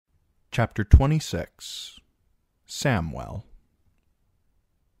Chapter 26. Samwell.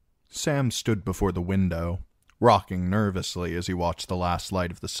 Sam stood before the window, rocking nervously as he watched the last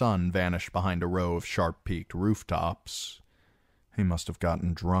light of the sun vanish behind a row of sharp-peaked rooftops. He must have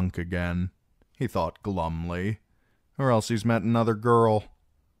gotten drunk again, he thought glumly, or else he's met another girl.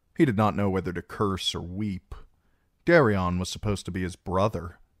 He did not know whether to curse or weep. Darion was supposed to be his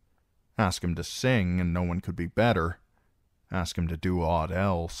brother. Ask him to sing, and no one could be better. Ask him to do aught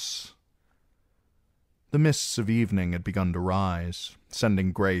else. The mists of evening had begun to rise,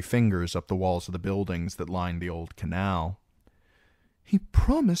 sending gray fingers up the walls of the buildings that lined the old canal. "He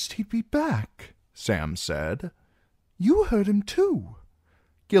promised he'd be back," Sam said. "You heard him too."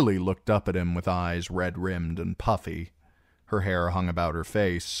 Gilly looked up at him with eyes red-rimmed and puffy. Her hair hung about her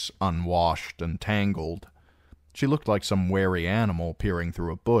face, unwashed and tangled. She looked like some wary animal peering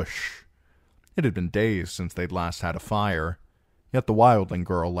through a bush. It had been days since they'd last had a fire, yet the wildling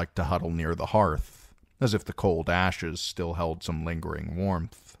girl liked to huddle near the hearth, as if the cold ashes still held some lingering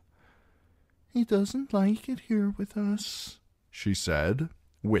warmth. "He doesn't like it here with us," she said,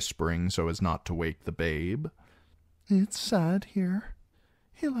 whispering so as not to wake the babe. "It's sad here.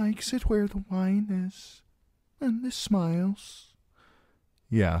 He likes it where the wine is, and the smiles."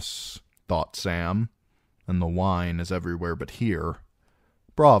 Yes, thought Sam, and the wine is everywhere but here.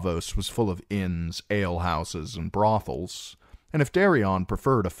 Bravos was full of inns, alehouses, and brothels, and if Darion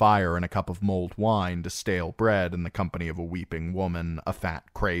preferred a fire and a cup of mulled wine to stale bread in the company of a weeping woman, a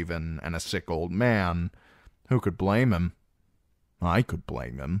fat craven, and a sick old man, who could blame him? I could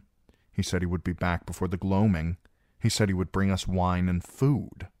blame him. He said he would be back before the gloaming. He said he would bring us wine and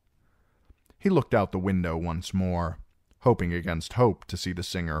food. He looked out the window once more, hoping against hope to see the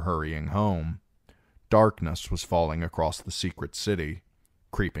singer hurrying home. Darkness was falling across the secret city,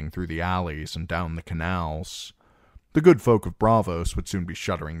 creeping through the alleys and down the canals. The good folk of Bravos would soon be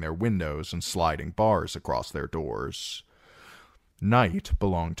shuttering their windows and sliding bars across their doors. Night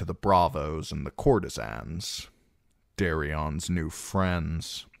belonged to the bravos and the courtesans. Darion's new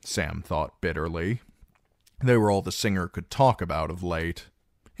friends, Sam thought bitterly. They were all the singer could talk about of late.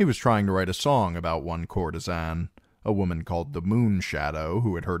 He was trying to write a song about one courtesan, a woman called the Moon Shadow,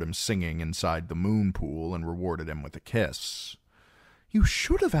 who had heard him singing inside the moon pool and rewarded him with a kiss. "You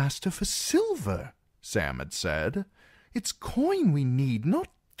should have asked her for silver," Sam had said. "It's coin we need, not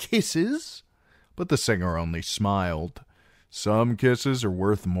kisses." But the singer only smiled. "Some kisses are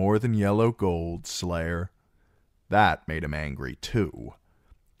worth more than yellow gold, Slayer." That made him angry, too.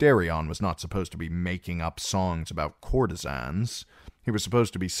 Darion was not supposed to be making up songs about courtesans. He was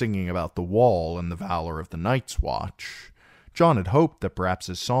supposed to be singing about the wall and the valor of the Night's Watch. John had hoped that perhaps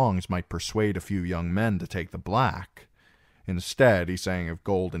his songs might persuade a few young men to take the black. Instead, he sang of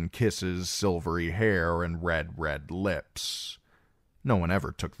golden kisses, silvery hair, and red, red lips. No one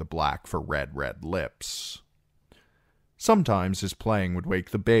ever took the black for red, red lips. Sometimes his playing would wake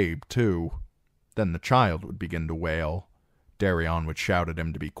the babe, too. Then the child would begin to wail. Darion would shout at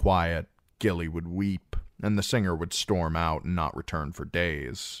him to be quiet, Gilly would weep, and the singer would storm out and not return for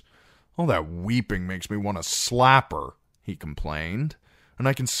days. "All that weeping makes me want to slap her," he complained, "and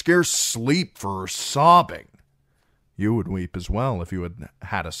I can scarce sleep for her sobbing." "You would weep as well if you had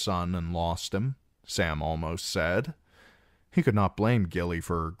had a son and lost him," Sam almost said. He could not blame Gilly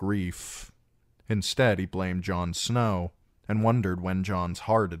for her grief. Instead, he blamed John Snow, and wondered when John's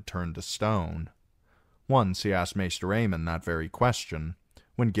heart had turned to stone. Once he asked Maester Aemon that very question,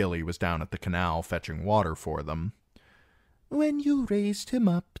 when Gilly was down at the canal fetching water for them. "When you raised him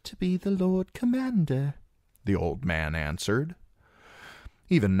up to be the Lord Commander," the old man answered.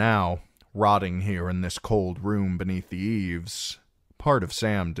 Even now, rotting here in this cold room beneath the eaves, part of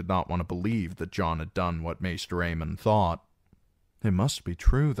Sam did not want to believe that John had done what Maester Aemon thought. It must be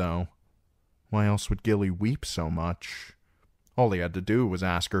true, though. Why else would Gilly weep so much? All he had to do was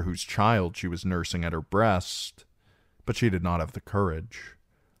ask her whose child she was nursing at her breast, but she did not have the courage.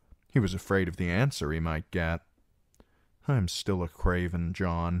 He was afraid of the answer he might get. "I am still a craven,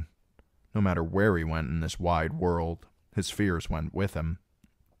 John." No matter where he went in this wide world, his fears went with him.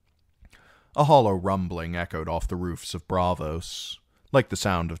 A hollow rumbling echoed off the roofs of Bravos, like the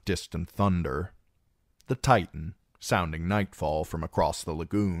sound of distant thunder. The Titan, sounding nightfall from across the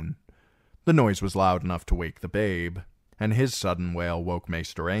lagoon. The noise was loud enough to wake the babe, and his sudden wail woke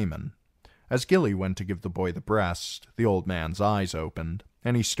Maester Aemon. As Gilly went to give the boy the breast, the old man's eyes opened,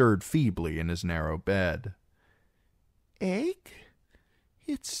 and he stirred feebly in his narrow bed. "Egg?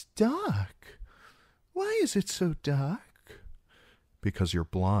 It's dark. Why is it so dark?" "Because you're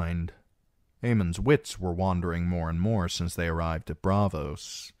blind." Aemon's wits were wandering more and more since they arrived at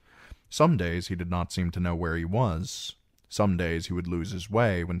Bravos. Some days he did not seem to know where he was. Some days he would lose his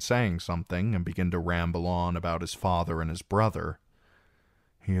way when saying something and begin to ramble on about his father and his brother.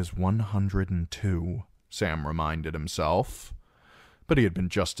 He is 102, Sam reminded himself. But he had been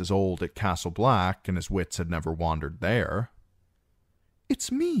just as old at Castle Black, and his wits had never wandered there.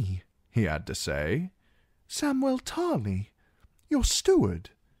 "It's me," he had to say. "Samwell Tarley, your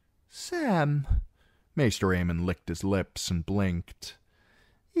steward. Sam." Maester Aemon licked his lips and blinked.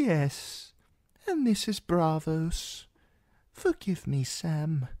 "Yes, and this is Bravos. Forgive me,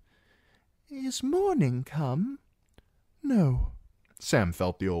 Sam. Is morning come?" "No." Sam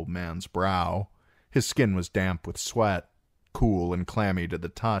felt the old man's brow. His skin was damp with sweat, cool and clammy to the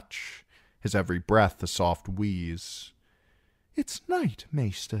touch, his every breath a soft wheeze. "It's night,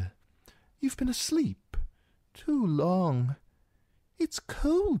 Maester. You've been asleep. Too long. It's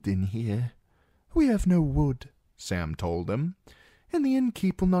cold in here. We have no wood," Sam told him, "and the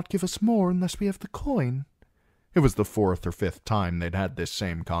innkeep will not give us more unless we have the coin." It was the 4th or 5th time they'd had this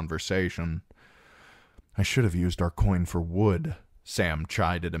same conversation. "I should have used our coin for wood," Sam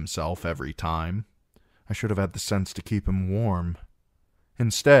chided himself every time. "I should have had the sense to keep him warm."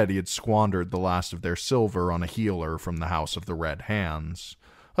 Instead, he had squandered the last of their silver on a healer from the House of the Red Hands,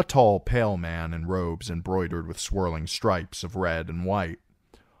 a tall, pale man in robes embroidered with swirling stripes of red and white.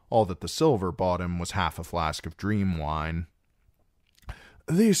 All that the silver bought him was half a flask of dream wine.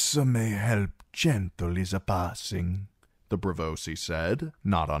 "This may help gentle is a passing," the Bravosi said,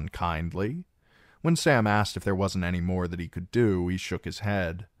 not unkindly. When Sam asked if there wasn't any more that he could do, he shook his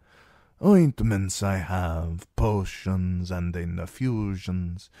head. "Ointments I have, potions and the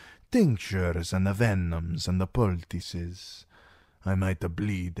infusions, tinctures and the venoms and the poultices. I might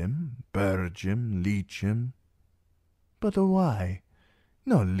bleed him, purge him, leech him. But why?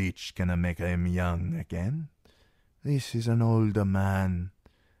 No leech can make him young again. This is an older man,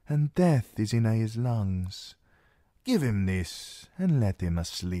 and death is in his lungs. Give him this, and let him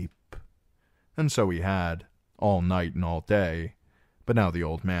asleep." And so he had, all night and all day, but now the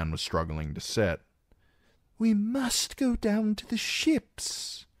old man was struggling to sit. "We must go down to the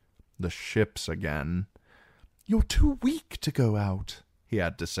ships." The ships again. "You're too weak to go out," he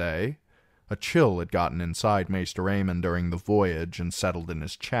had to say. A chill had gotten inside Maester Aemon during the voyage and settled in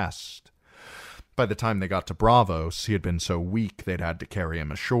his chest. By the time they got to Bravos, he had been so weak they'd had to carry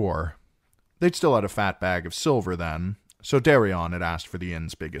him ashore. They'd still had a fat bag of silver then, so Darion had asked for the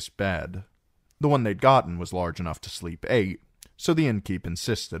inn's biggest bed. The one they'd gotten was large enough to sleep 8, so the innkeep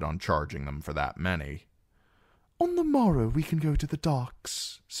insisted on charging them for that many. "On the morrow we can go to the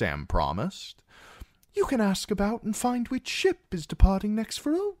docks," Sam promised. "You can ask about and find which ship is departing next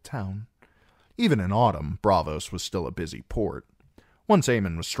for Old Town." Even in autumn, Bravos was still a busy port. Once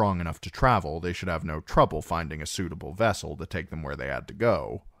Aemon was strong enough to travel, they should have no trouble finding a suitable vessel to take them where they had to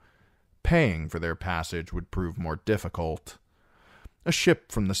go. Paying for their passage would prove more difficult. A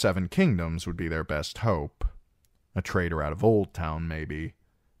ship from the 7 Kingdoms would be their best hope. A trader out of Old Town, maybe,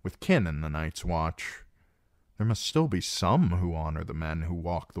 with kin in the Night's Watch. There must still be some who honor the men who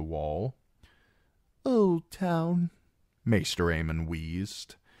walk the wall. "Old Town," Maester Aemon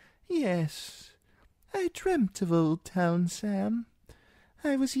wheezed. "Yes, I dreamt of Old Town, Sam.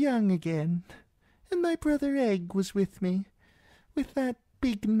 I was young again, and my brother Egg was with me, with that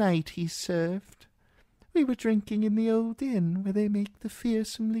big knight he served. We were drinking in the old inn where they make the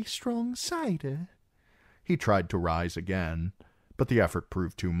fearsomely strong cider." He tried to rise again, but the effort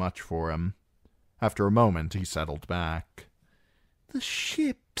proved too much for him. After a moment, he settled back. "The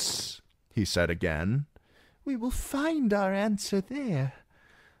ships," he said again. "We will find our answer there.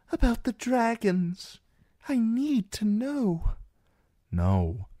 About the dragons. I need to know."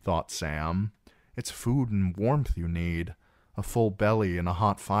 No, thought Sam. It's food and warmth you need. A full belly and a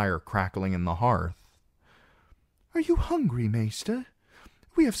hot fire crackling in the hearth. "Are you hungry, Maester?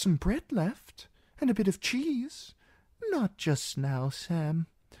 We have some bread left, and a bit of cheese. Not just now, Sam.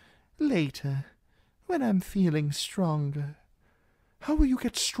 Later, when I'm feeling stronger." "How will you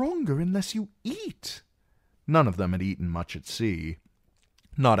get stronger unless you eat?" None of them had eaten much at sea.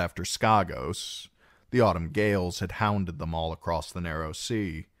 Not after Skagos. The autumn gales had hounded them all across the narrow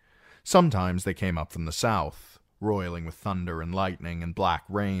sea. Sometimes they came up from the south, roiling with thunder and lightning and black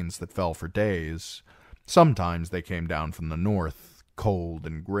rains that fell for days. Sometimes they came down from the north, cold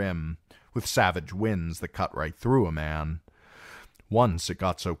and grim, with savage winds that cut right through a man. Once it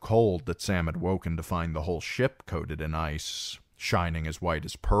got so cold that Sam had woken to find the whole ship coated in ice, shining as white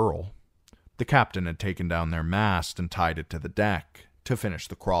as pearl. The captain had taken down their mast and tied it to the deck, to finish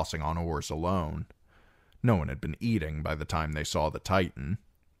the crossing on oars alone. No one had been eating by the time they saw the Titan.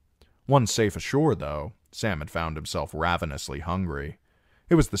 Once safe ashore, though, Sam had found himself ravenously hungry.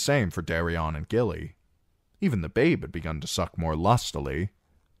 It was the same for Darion and Gilly. Even the babe had begun to suck more lustily.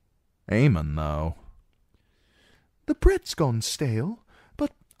 Eamon, though. "The bread's gone stale,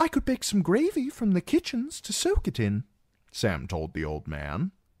 but I could bake some gravy from the kitchens to soak it in," Sam told the old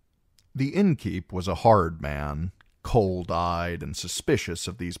man. The innkeep was a hard man, cold-eyed and suspicious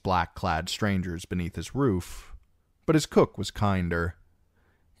of these black-clad strangers beneath his roof, but his cook was kinder.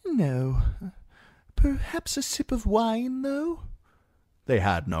 "No. Perhaps a sip of wine, though?" They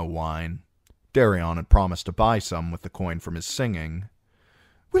had no wine. Darion had promised to buy some with the coin from his singing.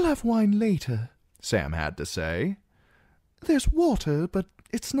 "We'll have wine later," Sam had to say. "There's water, but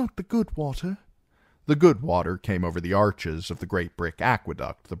it's not the good water." The good water came over the arches of the great brick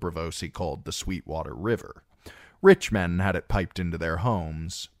aqueduct the Bravosi called the Sweetwater River. Rich men had it piped into their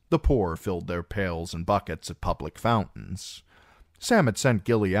homes. The poor filled their pails and buckets at public fountains. Sam had sent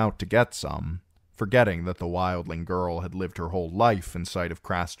Gilly out to get some, forgetting that the wildling girl had lived her whole life in sight of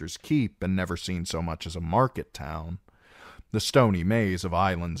Craster's Keep and never seen so much as a market town. The stony maze of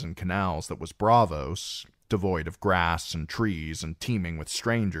islands and canals that was Bravos, devoid of grass and trees and teeming with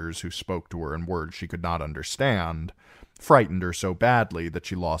strangers who spoke to her in words she could not understand, frightened her so badly that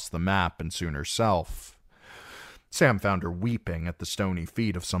she lost the map and soon herself. Sam found her weeping at the stony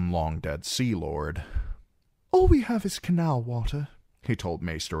feet of some long-dead sea lord. "All we have is canal water," he told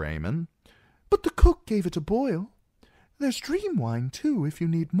Maester Eamon. "But the cook gave it a boil. There's dream wine, too, if you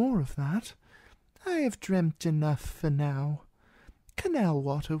need more of that. I have dreamt enough for now. Canal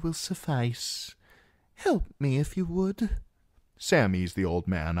water will suffice. Help me if you would." Sam eased the old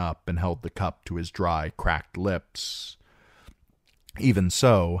man up and held the cup to his dry, cracked lips. Even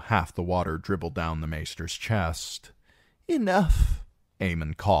so, half the water dribbled down the maester's chest. "Enough,"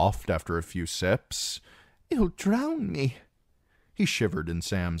 Eamon coughed after a few sips. "You'll drown me." He shivered in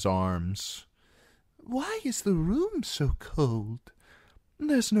Sam's arms. "Why is the room so cold?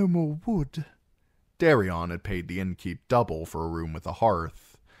 There's no more wood." Darion had paid the innkeep double for a room with a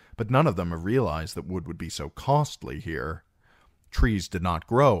hearth, but none of them had realized that wood would be so costly here. Trees did not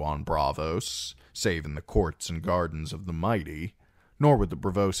grow on Bravos, save in the courts and gardens of the mighty, nor would the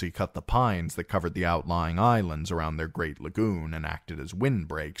Bravosi cut the pines that covered the outlying islands around their great lagoon and acted as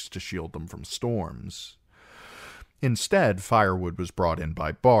windbreaks to shield them from storms. Instead, firewood was brought in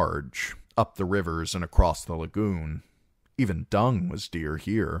by barge, up the rivers and across the lagoon. Even dung was dear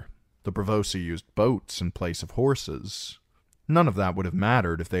here. The Bravosi used boats in place of horses. None of that would have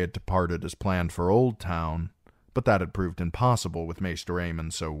mattered if they had departed as planned for Old Town, but that had proved impossible with Maester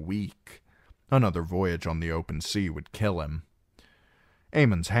Eamon so weak. Another voyage on the open sea would kill him.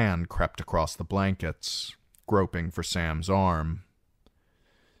 Eamon's hand crept across the blankets, groping for Sam's arm.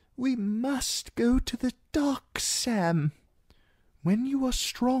 "We must go to the docks, Sam. When you are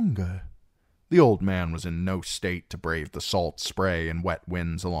stronger." The old man was in no state to brave the salt spray and wet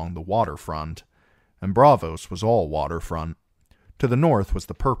winds along the waterfront, and Bravos was all waterfront. To the north was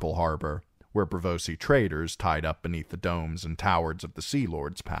the Purple Harbor, where Bravosi traders tied up beneath the domes and towers of the Sea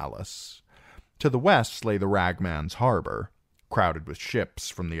Lord's palace. To the west lay the Ragman's Harbor, crowded with ships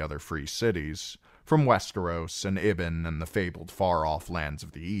from the other free cities, from Westeros and Ibn and the fabled far-off lands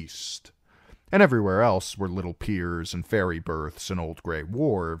of the east. And everywhere else were little piers and ferry berths and old gray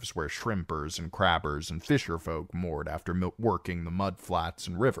wharves where shrimpers and crabbers and fisher folk moored after working the mud flats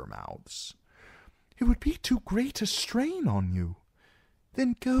and river mouths. "It would be too great a strain on you."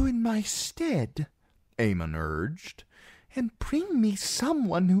 "Then go in my stead," Eamon urged, "and bring me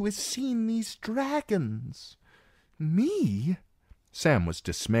someone who has seen these dragons." "Me?" Sam was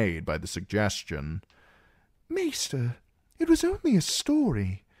dismayed by the suggestion. "Maester, it was only a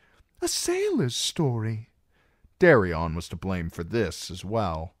story. A sailor's story." Darion was to blame for this as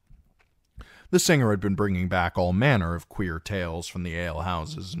well. The singer had been bringing back all manner of queer tales from the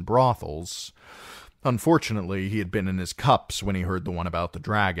alehouses and brothels. Unfortunately, he had been in his cups when he heard the one about the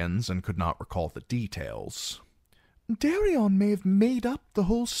dragons and could not recall the details. "Darion may have made up the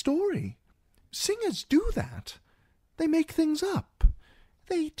whole story. Singers do that. They make things up."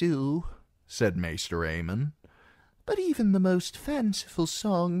 "They do," said Maester Eamon. "But even the most fanciful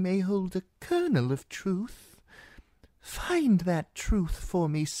song may hold a kernel of truth. Find that truth for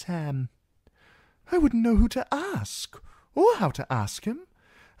me, Sam." "I wouldn't know who to ask, or how to ask him.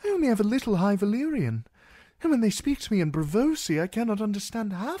 I only have a little High Valyrian, and when they speak to me in Bravosi, I cannot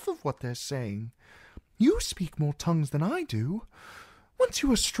understand half of what they're saying. You speak more tongues than I do. Once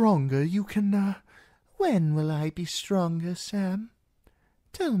you are stronger, you can, When will I be stronger, Sam?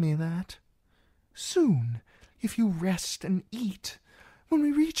 Tell me that." "Soon, if you rest and eat. When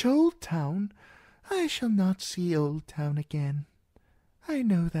we reach Old Town, I shall not see Old Town again. I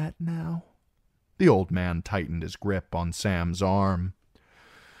know that now." The old man tightened his grip on Sam's arm.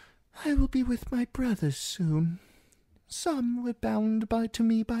 I will be with my brothers soon. Some were bound to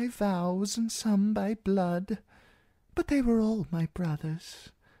me by vows, and some by blood, but they were all my brothers.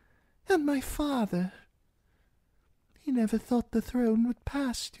 And my father, he never thought the throne would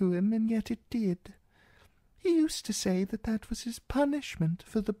pass to him, and yet it did. He used to say that was his punishment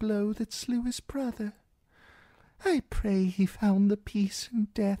for the blow that slew his brother. I pray he found the peace in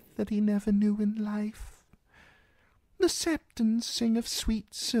death that he never knew in life. The Septons sing of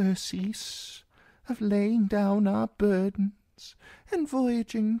sweet surcease, of laying down our burdens, and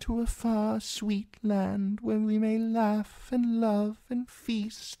voyaging to a far sweet land where we may laugh and love and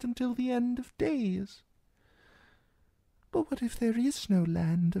feast until the end of days. But what if there is no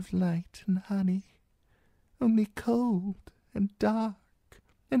land of light and honey, only cold and dark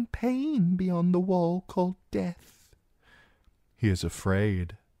and pain beyond the wall called death? He is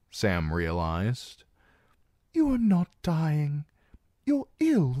afraid, Sam realized. You are not dying. You're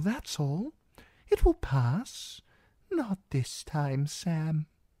ill, that's all. It will pass. Not this time, Sam.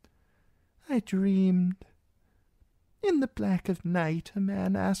 I dreamed. In the black of night a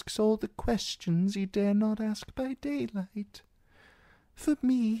man asks all the questions he dare not ask by daylight. For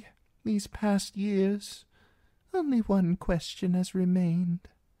me, these past years, only one question has remained.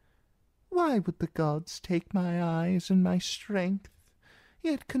 Why would the gods take my eyes and my strength,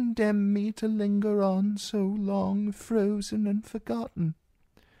 yet condemn me to linger on so long, frozen and forgotten?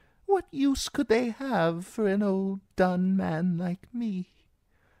 What use could they have for an old done man like me?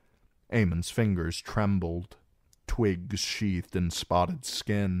 Eamon's fingers trembled, twigs sheathed in spotted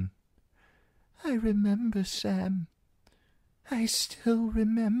skin. I remember, Sam. I still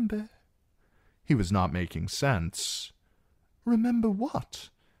remember. He was not making sense. Remember what?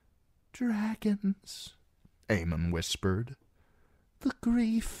 Dragons, Eamon whispered. The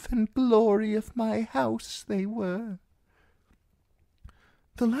grief and glory of my house they were.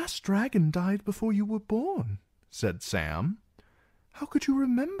 The last dragon died before you were born, said Sam. How could you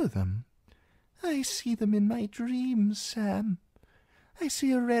remember them? I see them in my dreams, Sam. I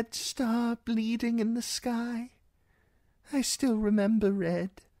see a red star bleeding in the sky. I still remember red.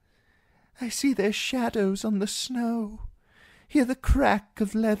 I see their shadows on the snow, hear the crack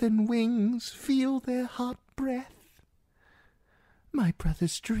of leathern wings, feel their hot breath. My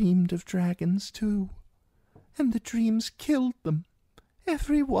brothers dreamed of dragons too, and the dreams killed them,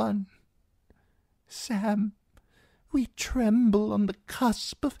 every one. Sam, we tremble on the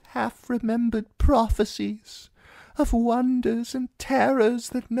cusp of half-remembered prophecies, of wonders and terrors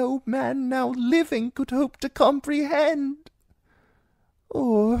that no man now living could hope to comprehend.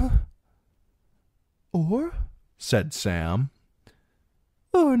 Or, said Sam.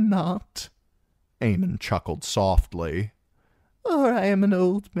 Or not. Eamon chuckled softly. Or I am an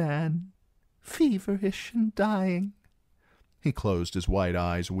old man, feverish and dying. He closed his white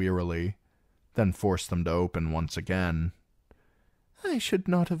eyes wearily, then forced them to open once again. I should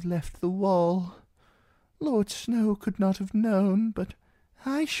not have left the wall. Lord Snow could not have known, but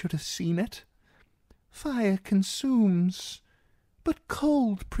I should have seen it. Fire consumes, but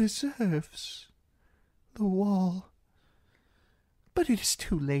cold preserves. The wall. But it is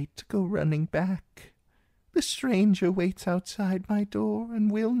too late to go running back. The stranger waits outside my door and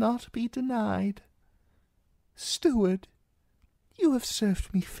will not be denied. Steward, you have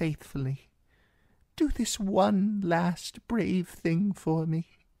served me faithfully. Do this one last brave thing for me.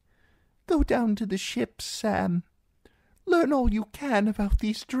 Go down to the ship, Sam. Learn all you can about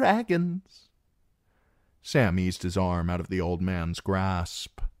these dragons. Sam eased his arm out of the old man's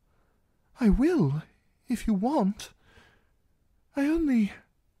grasp. I will, if you want.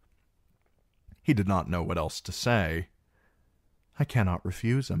 He did not know what else to say. I cannot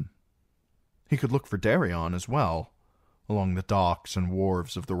refuse him. He could look for Darion as well, along the docks and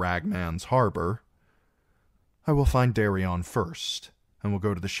wharves of the Ragman's harbor. I will find Darion first, and we'll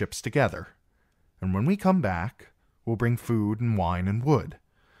go to the ships together. And when we come back, we'll bring food and wine and wood.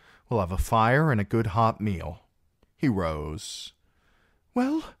 We'll have a fire and a good hot meal. He rose.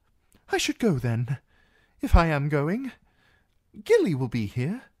 Well, I should go then, if I am going. Gilly will be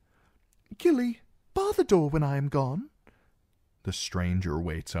here. Gilly, bar the door when I am gone. The stranger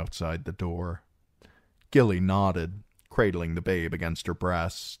waits outside the door. Gilly nodded, cradling the babe against her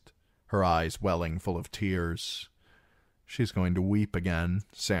breast, her eyes welling full of tears. She's going to weep again,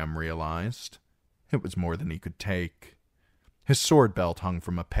 Sam realized. It was more than he could take. His sword belt hung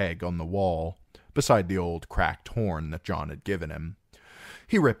from a peg on the wall, beside the old cracked horn that John had given him.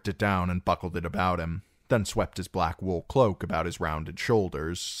 He ripped it down and buckled it about him, then swept his black wool cloak about his rounded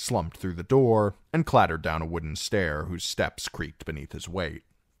shoulders, slumped through the door, and clattered down a wooden stair whose steps creaked beneath his weight.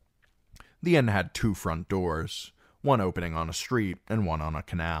 The inn had 2 front doors, one opening on a street and one on a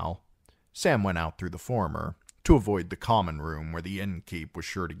canal. Sam went out through the former, to avoid the common room where the innkeep was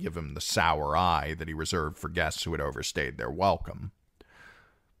sure to give him the sour eye that he reserved for guests who had overstayed their welcome.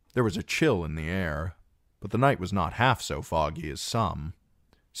 There was a chill in the air, but the night was not half so foggy as some.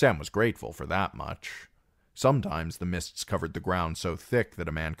 Sam was grateful for that much. Sometimes the mists covered the ground so thick that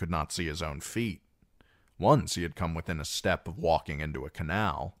a man could not see his own feet. Once he had come within a step of walking into a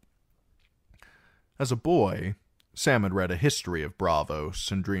canal. As a boy, Sam had read a history of Bravos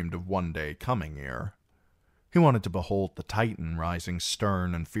and dreamed of one day coming here. He wanted to behold the Titan rising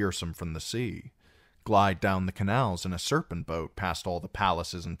stern and fearsome from the sea, glide down the canals in a serpent boat past all the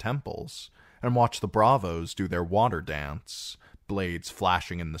palaces and temples, and watch the Bravos do their water dance, blades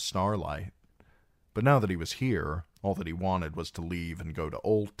flashing in the starlight. But now that he was here, all that he wanted was to leave and go to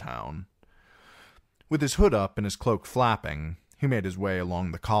Old Town. With his hood up and his cloak flapping, he made his way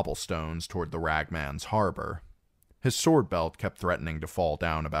along the cobblestones toward the Ragman's harbor. His sword belt kept threatening to fall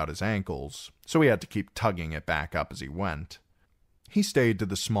down about his ankles, so he had to keep tugging it back up as he went. He stayed to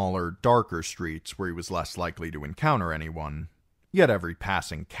the smaller, darker streets where he was less likely to encounter anyone, yet every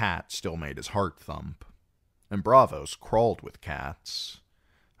passing cat still made his heart thump. And Bravos crawled with cats.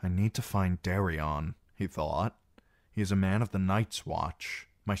 I need to find Darion, he thought. He is a man of the Night's Watch,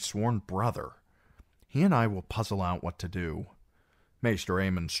 my sworn brother. He and I will puzzle out what to do. Maester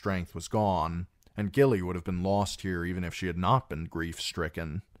Aemon's strength was gone, and Gilly would have been lost here even if she had not been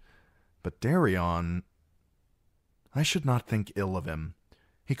grief-stricken. But Darion... I should not think ill of him.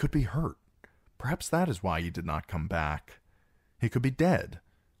 He could be hurt. Perhaps that is why he did not come back. He could be dead,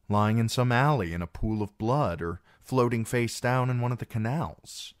 lying in some alley in a pool of blood, or floating face down in one of the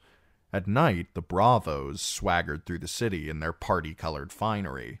canals. At night, the Bravos swaggered through the city in their party-colored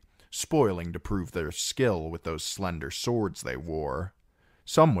finery, spoiling to prove their skill with those slender swords they wore.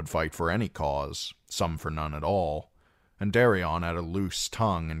 Some would fight for any cause, some for none at all, and Darion had a loose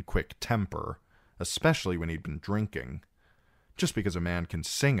tongue and quick temper, especially when he'd been drinking. Just because a man can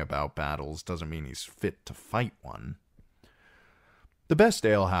sing about battles doesn't mean he's fit to fight one. The best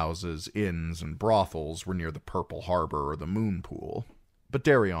alehouses, inns, and brothels were near the Purple Harbor or the Moon Pool, but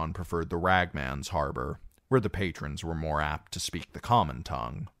Darion preferred the Ragman's Harbor, where the patrons were more apt to speak the common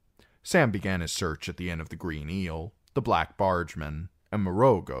tongue. Sam began his search at the Inn of the Green Eel, the Black Bargeman, and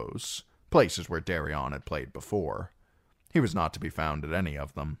Morogos, places where Darion had played before. He was not to be found at any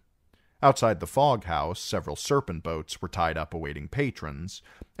of them. Outside the Fog House, several serpent boats were tied up awaiting patrons,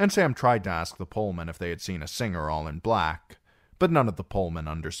 and Sam tried to ask the Pullman if they had seen a singer all in black, but none of the Pullmen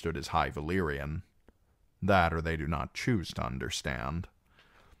understood his high Valyrian. That or they do not choose to understand.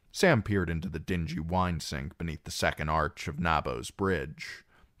 Sam peered into the dingy wine sink beneath the second arch of Nabo's Bridge,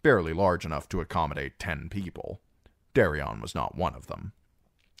 barely large enough to accommodate 10 people. Darion was not one of them.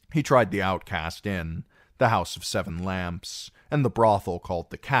 He tried the Outcast Inn, the House of Seven Lamps, and the brothel called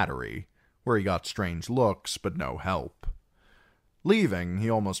the Cattery, where he got strange looks but no help. Leaving, he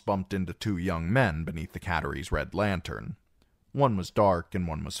almost bumped into 2 young men beneath the Cattery's red lantern. One was dark and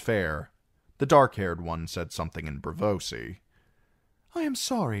one was fair. The dark-haired one said something in Bravosi. "I am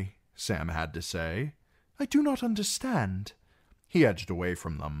sorry," Sam had to say. "I do not understand." He edged away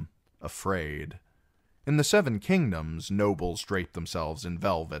from them, afraid. In the 7 kingdoms, nobles draped themselves in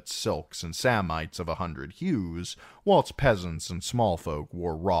velvets, silks, and sammites of 100 hues, whilst peasants and small folk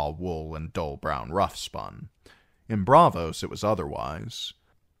wore raw wool and dull brown rough-spun. In Bravos it was otherwise.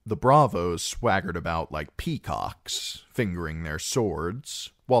 The Bravos swaggered about like peacocks, fingering their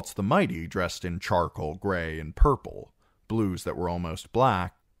swords, whilst the mighty dressed in charcoal gray and purple, blues that were almost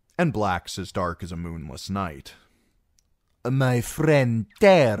black, and blacks as dark as a moonless night. "My friend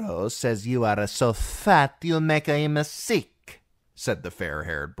Tero says you are so fat you'll make him sick," said the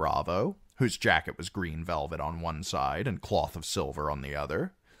fair-haired Bravo, whose jacket was green velvet on one side and cloth of silver on the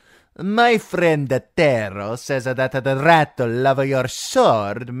other. "My friend Tero says that the rattle of your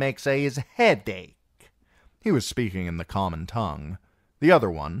sword makes his head ache." He was speaking in the common tongue. The other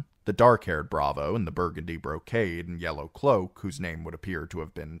one, the dark-haired Bravo in the burgundy brocade and yellow cloak, whose name would appear to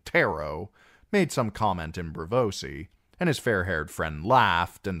have been Tero, made some comment in Bravosi, and his fair-haired friend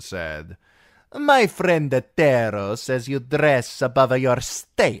laughed and said, "My friend Tero says you dress above your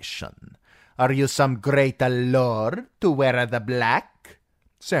station. Are you some great lord to wear the black?"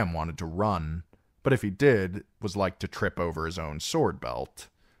 Sam wanted to run, but if he did, it was like to trip over his own sword belt.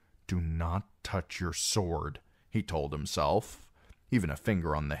 "Do not touch your sword," he told himself. Even a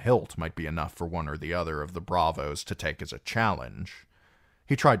finger on the hilt might be enough for one or the other of the Bravos to take as a challenge.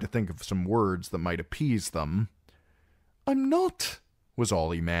 He tried to think of some words that might appease them. "I'm not," was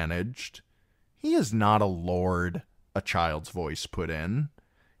all he managed. "He is not a lord," a child's voice put in.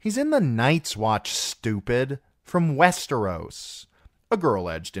 "He's in the Night's Watch, stupid. From Westeros. A girl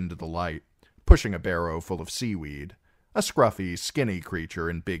edged into the light, pushing a barrow full of seaweed. A scruffy, skinny creature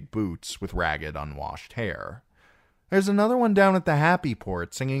in big boots with ragged, unwashed hair. There's another one down at the Happy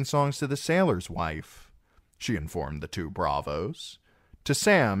Port singing songs to the sailor's wife, she informed the two bravos. To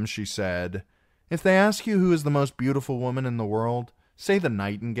Sam, she said, if they ask you who is the most beautiful woman in the world, say the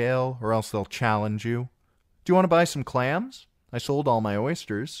nightingale, or else they'll challenge you. Do you want to buy some clams? I sold all my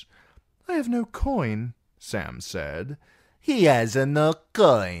oysters. I have no coin, Sam said. He has no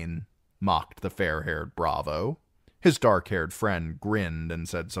coin, mocked the fair-haired bravo. His dark-haired friend grinned and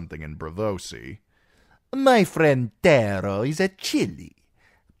said something in Bravosi. My friend Tero is a chili.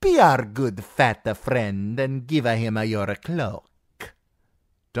 Be our good fat friend and give him your cloak.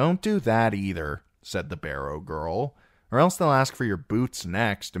 Don't do that either, said the barrow girl, or else they'll ask for your boots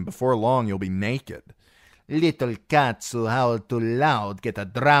next, and before long you'll be naked. Little cats who howl too loud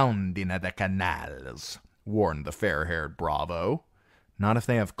get drowned in the canals, warned the fair-haired bravo. Not if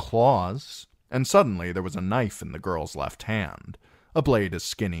they have claws. And suddenly there was a knife in the girl's left hand, a blade as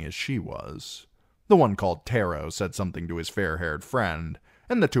skinny as she was. The one called Tero said something to his fair-haired friend,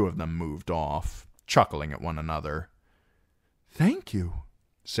 and the two of them moved off, chuckling at one another. Thank you,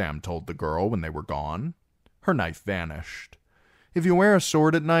 Sam told the girl when they were gone. Her knife vanished. If you wear a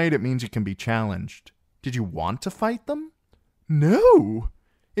sword at night, it means you can be challenged. Did you want to fight them? No!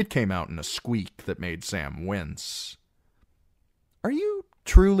 It came out in a squeak that made Sam wince. Are you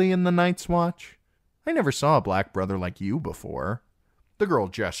truly in the Night's Watch? I never saw a black brother like you before. The girl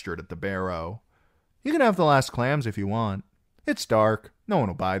gestured at the barrow. You can have the last clams if you want. It's dark. No one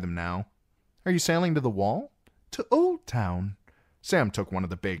will buy them now. Are you sailing to the Wall? To Old Town. Sam took one of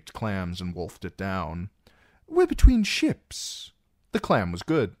the baked clams and wolfed it down. We're between ships. The clam was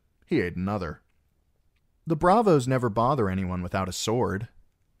good. He ate another. The bravos never bother anyone without a sword.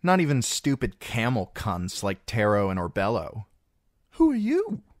 Not even stupid camel cunts like Tero and Orbello. Who are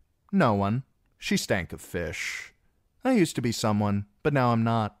you? No one. She stank of fish. I used to be someone, but now I'm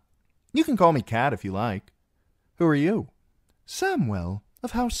not. You can call me Cat if you like. Who are you? Samwell,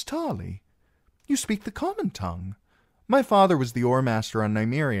 of House Tarley. You speak the common tongue. My father was the oarmaster on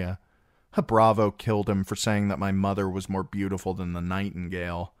Nymeria. A bravo killed him for saying that my mother was more beautiful than the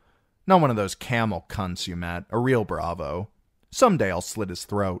nightingale. Not one of those camel cunts you met, a real bravo. Someday I'll slit his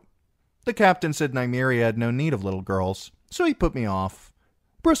throat. The captain said Nymeria had no need of little girls, so he put me off.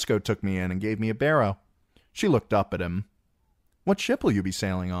 Briscoe took me in and gave me a barrow. She looked up at him. What ship will you be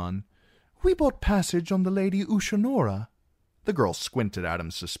sailing on? We bought passage on the Lady Ushanora. The girl squinted at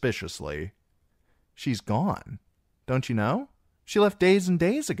him suspiciously. She's gone. Don't you know? She left days and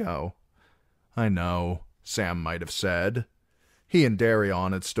days ago. I know, Sam might have said. He and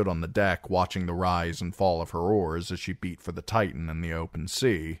Darion had stood on the deck watching the rise and fall of her oars as she beat for the Titan in the open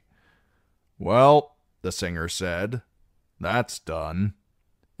sea. Well, the singer said, that's done.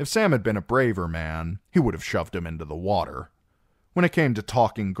 If Sam had been a braver man, he would have shoved him into the water. When it came to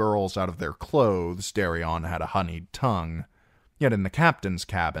talking girls out of their clothes, Darion had a honeyed tongue. Yet in the captain's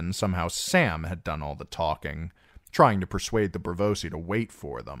cabin, somehow Sam had done all the talking, trying to persuade the Bravosi to wait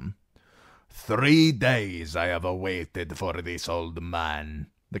for them. 3 days I have waited for this old man,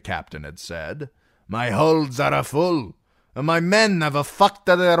 the captain had said. My holds are full, and my men have fucked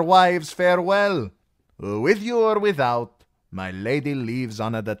their wives farewell. With you or without, my lady leaves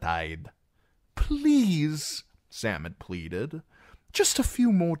on the tide. Please, Sam had pleaded. Just a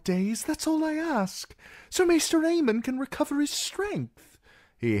few more days, that's all I ask, so Maester Aemon can recover his strength.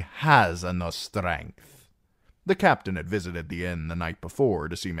 He has no strength. The captain had visited the inn the night before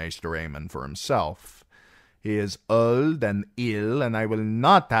to see Maester Aemon for himself. He is old and ill, and I will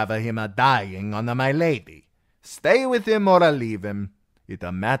not have him dying on my lady. Stay with him or leave him. It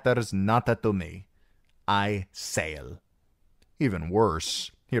matters not to me. I sail. Even worse,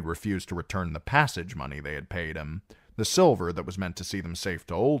 he had refused to return the passage money they had paid him, the silver that was meant to see them safe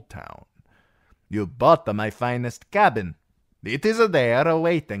to Old Town. You bought my finest cabin. It is there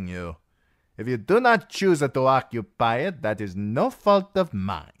awaiting you. If you do not choose to occupy it, that is no fault of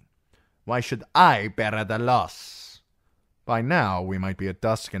mine. Why should I bear the loss? By now we might be at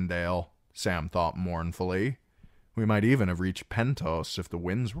Duskendale, Sam thought mournfully. We might even have reached Pentos if the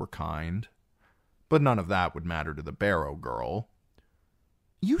winds were kind. But none of that would matter to the Barrow girl.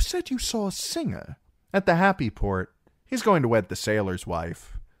 You said you saw a singer? At the Happy Port. He's going to wed the sailor's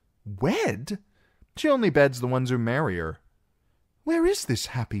wife. Wed? She only beds the ones who marry her. Where is this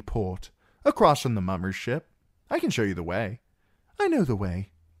Happy Port? Across from the mummer's ship. I can show you the way. I know the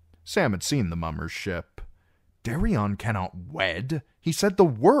way. Sam had seen the mummer's ship. Darion cannot wed. He said the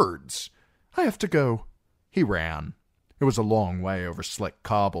words. I have to go. He ran. It was a long way over slick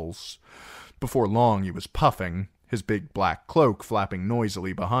cobbles. Before long he was puffing, his big black cloak flapping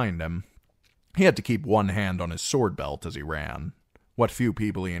noisily behind him. He had to keep one hand on his sword belt as he ran. What few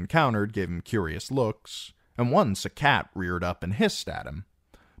people he encountered gave him curious looks, and once a cat reared up and hissed at him.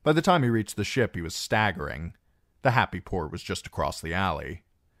 By the time he reached the ship, he was staggering. The happy port was just across the alley.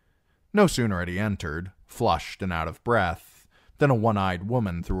 No sooner had he entered, flushed and out of breath, than a one-eyed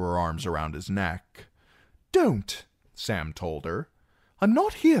woman threw her arms around his neck. "Don't," Sam told her. "I'm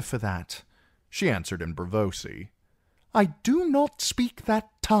not here for that." She answered in bravosity. "I do not speak that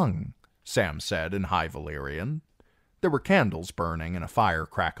tongue," Sam said in high Valyrian. There were candles burning and a fire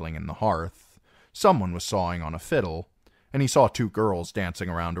crackling in the hearth. Someone was sawing on a fiddle, and he saw two girls dancing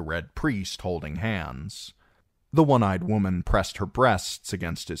around a red priest holding hands. The one-eyed woman pressed her breasts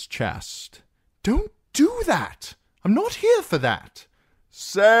against his chest. "Don't do that! I'm not here for that!"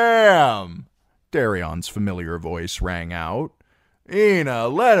 "Sam!" Darion's familiar voice rang out. "Ina,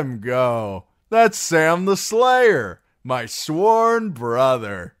 let him go. That's Sam the Slayer, my sworn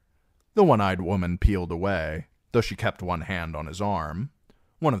brother." The one-eyed woman peeled away, though she kept one hand on his arm.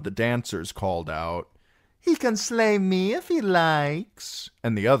 One of the dancers called out, "He can slay me if he likes."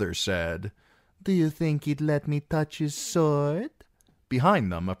 And the other said, "Do you think he'd let me touch his sword?" Behind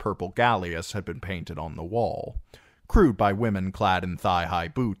them, a purple gallius had been painted on the wall, crewed by women clad in thigh-high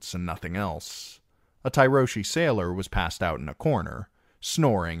boots and nothing else. A Tyroshi sailor was passed out in a corner,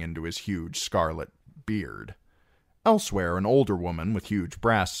 snoring into his huge scarlet beard. Elsewhere, an older woman with huge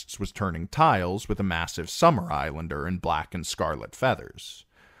breasts was turning tiles with a massive summer islander in black and scarlet feathers.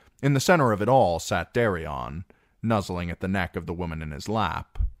 In the center of it all sat Darion, nuzzling at the neck of the woman in his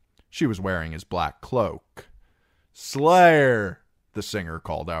lap. She was wearing his black cloak. "Slayer," the singer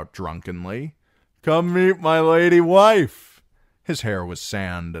called out drunkenly. "Come meet my lady wife." His hair was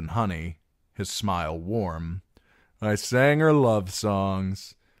sand and honey, his smile warm. "I sang her love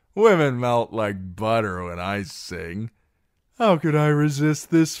songs. Women melt like butter when I sing. How could I resist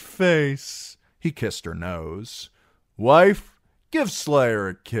this face?" He kissed her nose. "Wife, give Slayer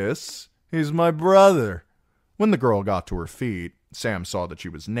a kiss. He's my brother." When the girl got to her feet, Sam saw that she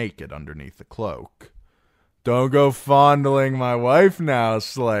was naked underneath the cloak. "Don't go fondling my wife now,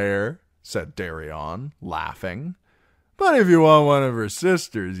 Slayer," said Darion, laughing. "But if you want one of her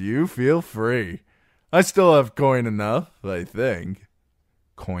sisters, you feel free. I still have coin enough, I think."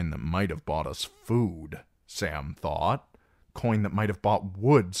 Coin that might have bought us food, Sam thought. Coin that might have bought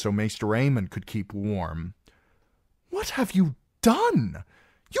wood so Maester Aemon could keep warm. "What have you done?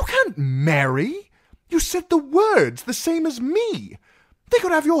 You can't marry. You said the words the same as me. They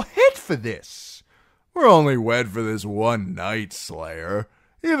could have your head for this." "We're only wed for this one night, Slayer.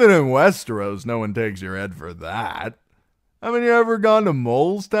 Even in Westeros, no one takes your head for that. Haven't you ever gone to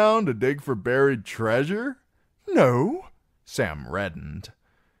Molestown to dig for buried treasure?" "No." Sam reddened.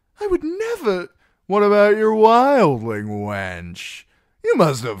 "I would never—" "What about your wildling wench? You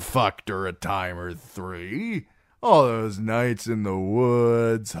must have fucked her a time or three. All those nights in the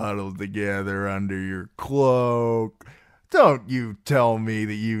woods, huddled together under your cloak. Don't you tell me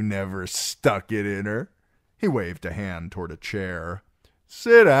that you never stuck it in her." He waved a hand toward a chair.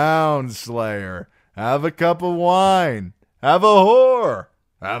 "Sit down, Slayer. Have a cup of wine. Have a whore.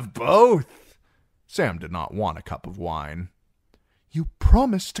 Have both." Sam did not want a cup of wine. "You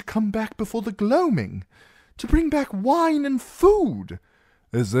promised to come back before the gloaming, to bring back wine and food."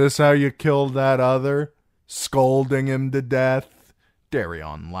 "Is this how you killed that other? Scolding him to death?"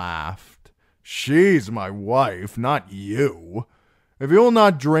 Darion laughed. "She's my wife, not you. If you will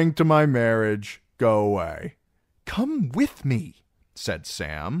not drink to my marriage, go away." "Come with me," said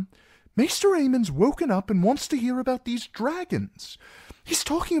Sam. "Maester Aemon's woken up and wants to hear about these dragons. He's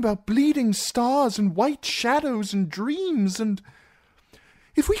talking about bleeding stars and white shadows and dreams, and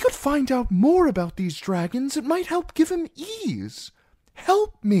if we could find out more about these dragons, it might help give him ease.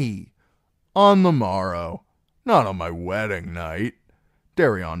 Help me." "On the morrow, not on my wedding night."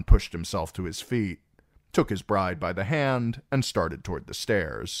 Darion pushed himself to his feet, took his bride by the hand, and started toward the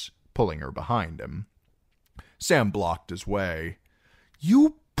stairs, pulling her behind him. Sam blocked his way.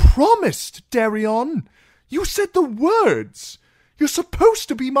 "You promised, Darion. You said the words. You're supposed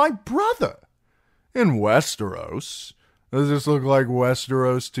to be my brother." "In Westeros? Does this look like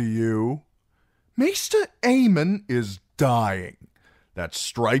Westeros to you?" "Maester Aemon is dying. That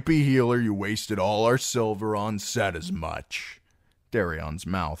stripy healer you wasted all our silver on said as much." Darion's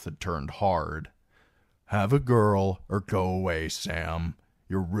mouth had turned hard. "Have a girl or go away, Sam.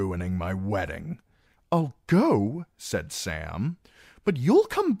 You're ruining my wedding." "I'll go," said Sam, "but you'll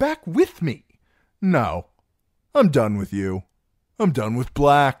come back with me." "No. I'm done with you. I'm done with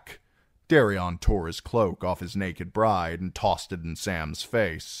Black." Darion tore his cloak off his naked bride and tossed it in Sam's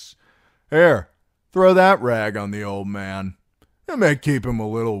face. Here, throw that rag on the old man. It may keep him a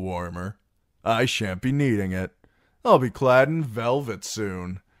little warmer. I shan't be needing it. I'll be clad in velvet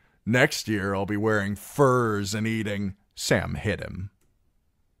soon. Next year I'll be wearing furs and eating. Sam hit him.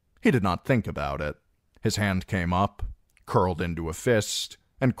 He did not think about it. His hand came up, curled into a fist,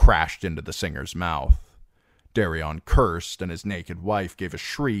 and crashed into the singer's mouth. Darion cursed, and his naked wife gave a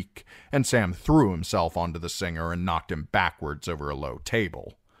shriek, and Sam threw himself onto the singer and knocked him backwards over a low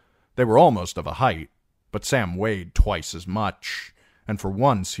table. They were almost of a height, but Sam weighed twice as much, and for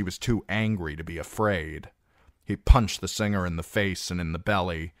once he was too angry to be afraid. He punched the singer in the face and in the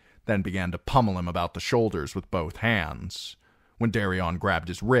belly, then began to pummel him about the shoulders with both hands. When Darion grabbed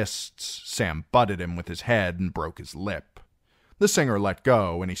his wrists, Sam butted him with his head and broke his lip. The singer let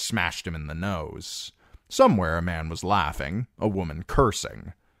go, and he smashed him in the nose. Somewhere a man was laughing, a woman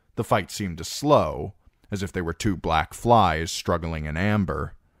cursing. The fight seemed to slow, as if they were two black flies struggling in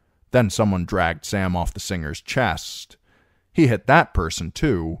amber. Then someone dragged Sam off the singer's chest. He hit that person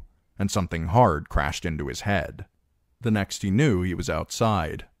too, and something hard crashed into his head. The next he knew, he was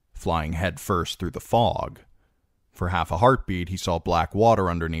outside, flying headfirst through the fog. For half a heartbeat, he saw black water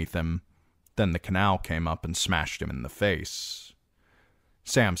underneath him. Then the canal came up and smashed him in the face.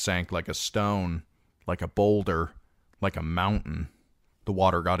 Sam sank like a stone, like a boulder, like a mountain. The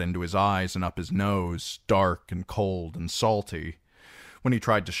water got into his eyes and up his nose, dark and cold and salty. When he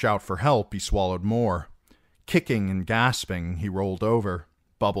tried to shout for help, he swallowed more. Kicking and gasping, he rolled over,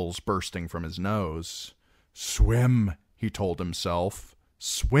 bubbles bursting from his nose. "Swim," he told himself.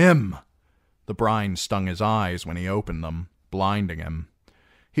 "Swim!" The brine stung his eyes when he opened them, blinding him.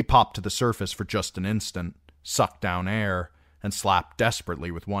 He popped to the surface for just an instant, sucked down air, and slapped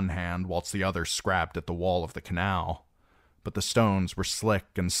desperately with one hand whilst the other scrapped at the wall of the canal. But the stones were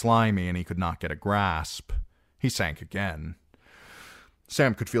slick and slimy and he could not get a grasp. He sank again.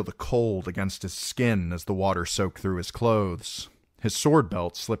 Sam could feel the cold against his skin as the water soaked through his clothes. His sword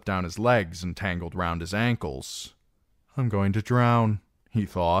belt slipped down his legs and tangled round his ankles. "I'm going to drown," he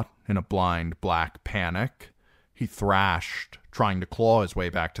thought, in a blind black panic. He thrashed, trying to claw his way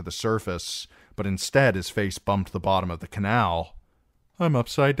back to the surface, but instead his face bumped the bottom of the canal. "I'm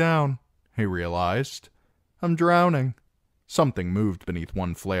upside down," he realized. "I'm drowning." Something moved beneath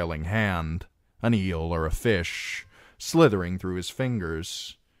one flailing hand, an eel or a fish, slithering through his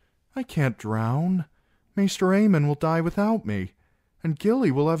fingers. "I can't drown. Maester Aemon will die without me, and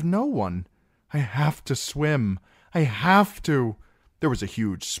Gilly will have no one. I have to swim. I have to." There was a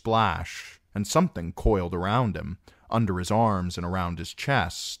huge splash, and something coiled around him, under his arms and around his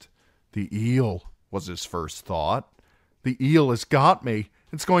chest. The eel, was his first thought. The eel has got me.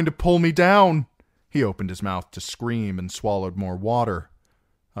 It's going to pull me down. He opened his mouth to scream and swallowed more water.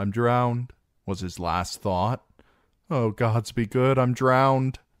 "I'm drowned," was his last thought. "Oh, gods be good, I'm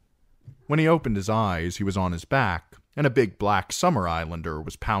drowned." When he opened his eyes, he was on his back, and a big black summer islander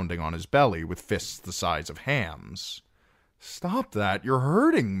was pounding on his belly with fists the size of hams. "Stop that, you're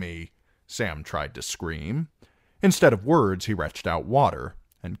hurting me," Sam tried to scream. Instead of words, he retched out water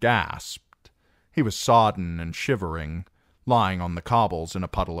and gasped. He was sodden and shivering, lying on the cobbles in a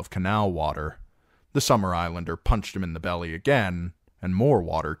puddle of canal water. The summer islander punched him in the belly again, and more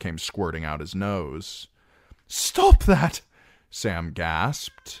water came squirting out his nose. "Stop that!" Sam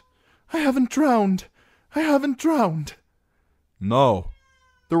gasped. "I haven't drowned. I haven't drowned." "No."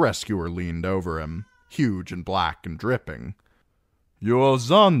 The rescuer leaned over him, huge and black and dripping. "You owe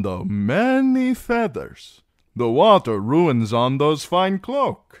Zondo many feathers. The water ruined Zondo's fine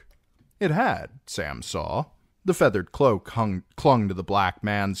cloak." It had, Sam saw. The feathered cloak clung to the black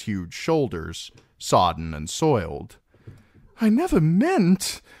man's huge shoulders, sodden and soiled. "I never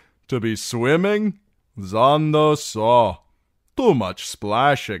meant—" "To be swimming? Zondo saw. Too much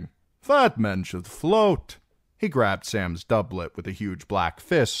splashing. Fat men should float." He grabbed Sam's doublet with a huge black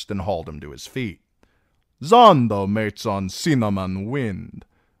fist and hauled him to his feet. "Zondo mates on cinnamon wind.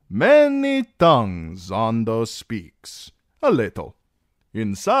 Many tongues Zondo speaks. A little.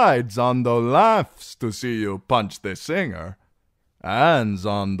 Inside, Zondo laughs to see you punch the singer. And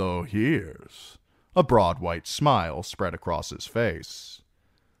Zondo hears." A broad white smile spread across his face.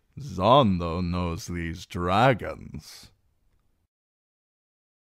 "Zondo knows these dragons."